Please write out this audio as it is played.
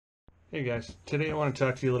Hey guys, today I want to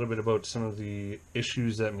talk to you a little bit about some of the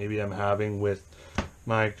issues that maybe I'm having with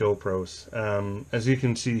my GoPros. As you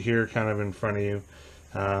can see here kind of in front of you,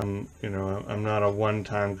 I'm not a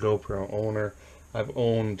one-time GoPro owner. I've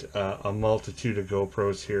owned a multitude of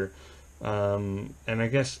GoPros here. And I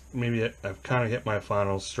guess maybe I've kind of hit my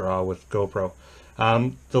final straw with GoPro.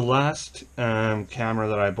 The last camera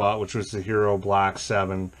that I bought, which was the Hero Black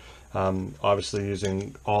 7, obviously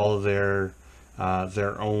using all of their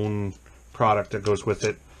own product that goes with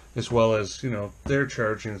it, as well as their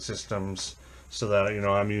charging systems, so that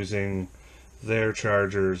I'm using their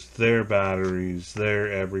chargers, their batteries,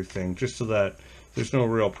 their everything, just so that there's no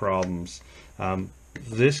real problems.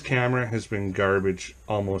 This camera has been garbage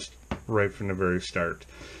almost right from the very start.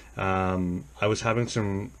 I was having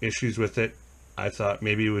some issues with it. I thought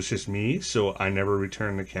maybe it was just me, so I never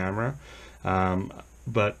returned the camera.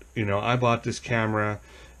 But I bought this camera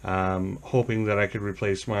hoping that I could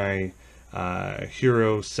replace my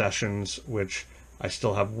Hero Sessions, which I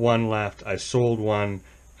still have one left. I sold one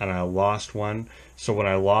and I lost one. So when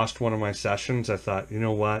I lost one of my Sessions, I thought, you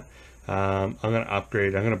know what? I'm going to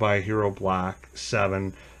upgrade. I'm going to buy a Hero Black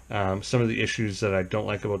 7. Some of the issues that I don't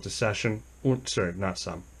like about the Session, sorry, not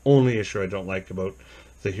some, only issue I don't like about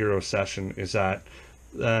the Hero Session is that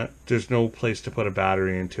there's no place to put a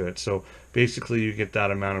battery into it. So basically you get that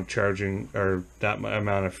amount of charging or that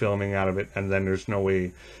amount of filming out of it, and then there's no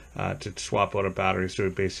way to swap out a battery, so you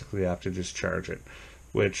basically have to just charge it,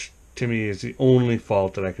 which to me is the only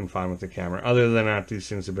fault that I can find with the camera. Other than that, these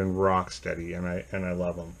things have been rock steady, and I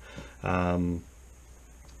love them.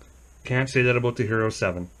 Can't say that about the Hero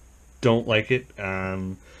 7. Don't like it.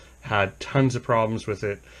 Had tons of problems with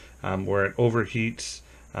it, where it overheats.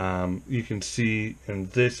 You can see in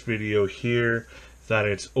this video here that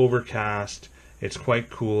it's overcast. It's quite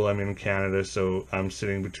cool. I'm in Canada, so I'm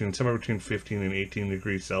sitting somewhere between 15 and 18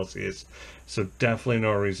 degrees Celsius. So definitely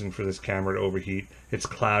no reason for this camera to overheat. It's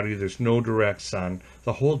cloudy. There's no direct sun.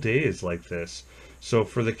 The whole day is like this. So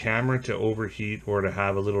for the camera to overheat or to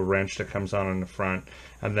have a little wrench that comes on in the front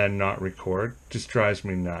and then not record just drives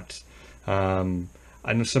me nuts.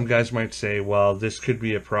 I know some guys might say, well, this could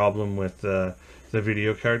be a problem with the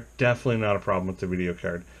video card. Definitely not a problem with the video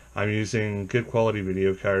card. I'm using good quality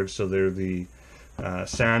video cards, so they're the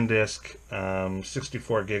SanDisk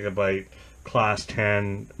 64 gigabyte class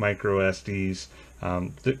 10 micro SDs.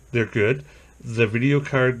 They're good. The video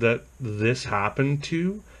card that this happened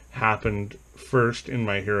first in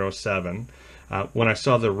my Hero 7. When I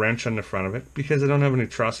saw the wrench on the front of it, because I don't have any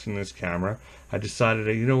trust in this camera, I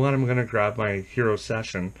decided, you know what, I'm going to grab my Hero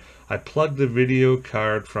Session. I plugged the video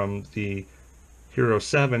card from the Hero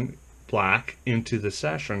 7 Black into the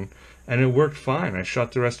Session, and it worked fine. I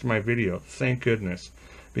shot the rest of my video. Thank goodness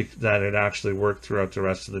that it actually worked throughout the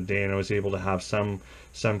rest of the day, and I was able to have some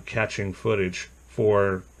catching footage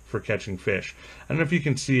for catching fish. I don't know if you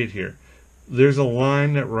can see it here. There's a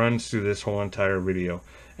line that runs through this whole entire video,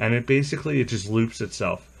 and it just loops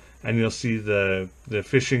itself. And you'll see the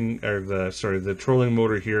fishing, or the trolling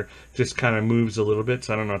motor here just kind of moves a little bit.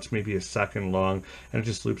 So I don't know, it's maybe a second long, and it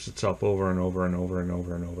just loops itself over and over and over and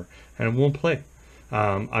over and over, and it won't play.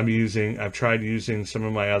 I've tried using some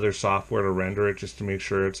of my other software to render it, just to make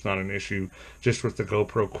sure it's not an issue just with the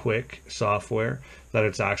GoPro Quick software, that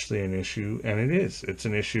it's actually an issue, and it is. It's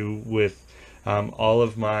an issue with all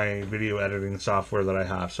of my video editing software that I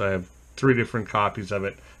have. So I have 3 different copies of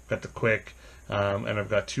it. I've got the Quick, and I've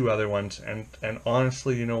got 2 other ones, and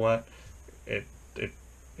honestly, you know what, it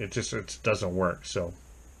just doesn't work. So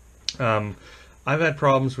I've had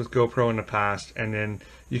problems with GoPro in the past, and then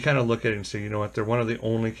you kind of look at it and say, you know what, they're one of the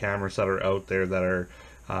only cameras that are out there that are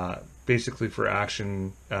basically for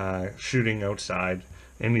action shooting outside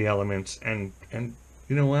in the elements, and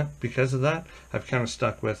you know what, because of that, I've kind of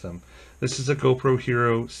stuck with them. This is a GoPro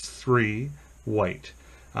Hero 3 White.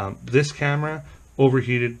 This camera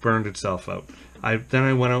overheated, burned itself out. Then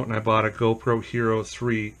I went out and I bought a GoPro Hero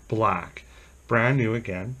 3 Black, brand new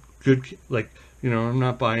again, good, I'm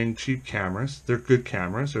not buying cheap cameras. They're good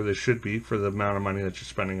cameras, or they should be for the amount of money that you're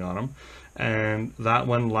spending on them. And that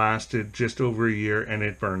one lasted just over a year, and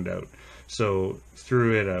it burned out. So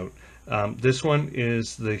threw it out. This one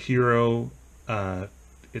is the Hero.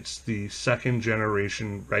 It's the 2nd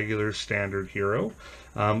generation regular standard Hero.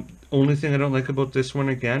 Only thing I don't like about this one,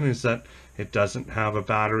 again, is that it doesn't have a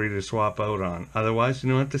battery to swap out on. Otherwise, you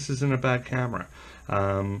know what, this isn't a bad camera.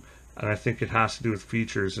 And I think it has to do with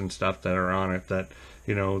features and stuff that are on it, that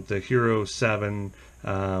the Hero 7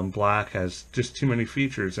 Black has just too many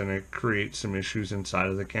features, and it creates some issues inside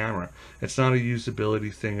of the camera. It's not a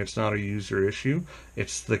usability thing, it's not a user issue,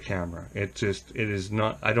 it's the camera. It is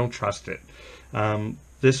not, I don't trust it.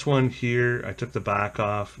 This one here, I took the back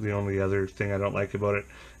off. The only other thing I don't like about it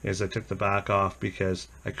is I took the back off because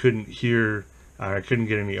I couldn't hear, I couldn't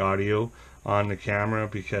get any audio on the camera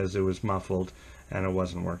because it was muffled and it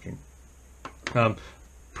wasn't working.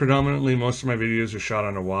 Predominantly, most of my videos are shot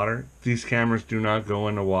underwater. These cameras do not go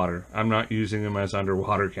into water. I'm not using them as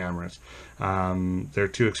underwater cameras. They're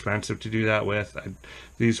too expensive to do that with.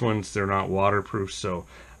 These ones, they're not waterproof, so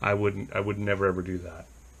I would never ever do that.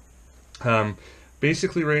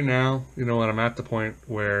 Basically right now, you know what, I'm at the point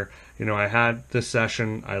where, you know, I had this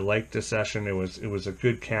session, I liked this session, it was a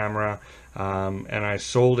good camera, and I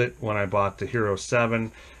sold it when I bought the Hero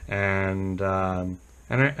 7, and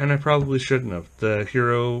I probably shouldn't have. The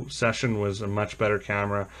Hero Session was a much better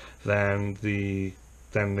camera than the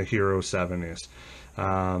Hero 7 is.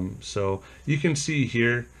 So you can see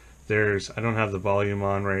here, I don't have the volume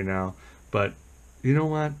on right now, but you know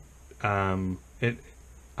what?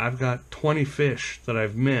 I've got 20 fish that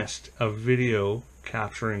I've missed of video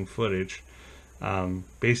capturing footage,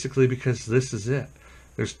 basically because this is it.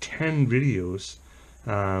 There's 10 videos,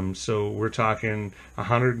 so we're talking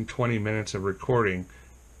 120 minutes of recording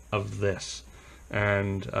of this,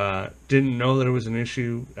 and didn't know that it was an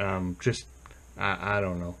issue. I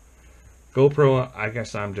don't know. GoPro, I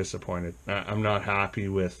guess I'm disappointed. I'm not happy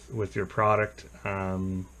with your product,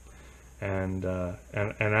 and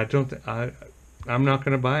I don't. I'm not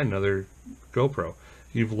going to buy another GoPro.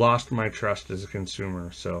 You've lost my trust as a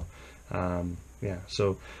consumer. So, yeah.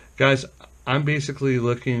 So, guys, I'm basically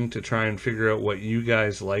looking to try and figure out what you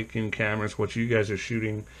guys like in cameras, what you guys are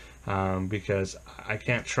shooting, because I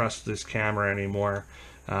can't trust this camera anymore.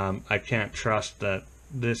 I can't trust that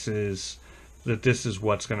this is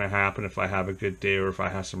what's going to happen if I have a good day, or if I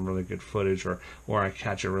have some really good footage, or I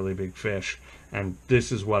catch a really big fish, and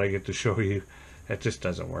this is what I get to show you. It just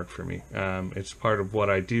doesn't work for me. It's part of what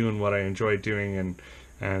I do and what I enjoy doing,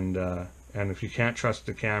 and if you can't trust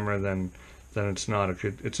the camera, then it's not a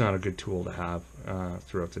good tool to have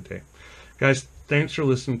throughout the day. Guys, thanks for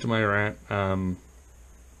listening to my rant.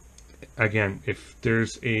 Again, if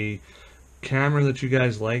there's a camera that you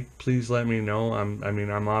guys like, please let me know.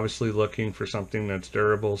 I'm obviously looking for something that's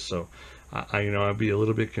durable, so I'd be a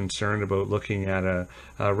little bit concerned about looking at a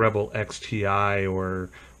Rebel XTI or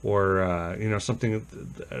something,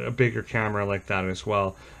 a bigger camera like that as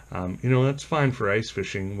well. That's fine for ice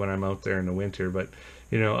fishing when I'm out there in the winter, but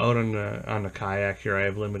out on the kayak here, I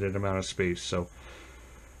have limited amount of space, so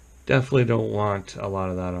definitely don't want a lot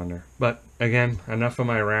of that on there. But again, enough of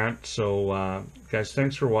my rant. So guys,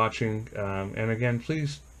 thanks for watching, and again,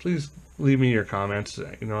 please leave me your comments.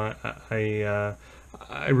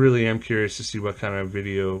 I really am curious to see what kind of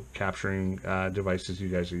video capturing devices you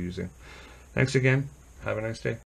guys are using. Thanks again. Have a nice day.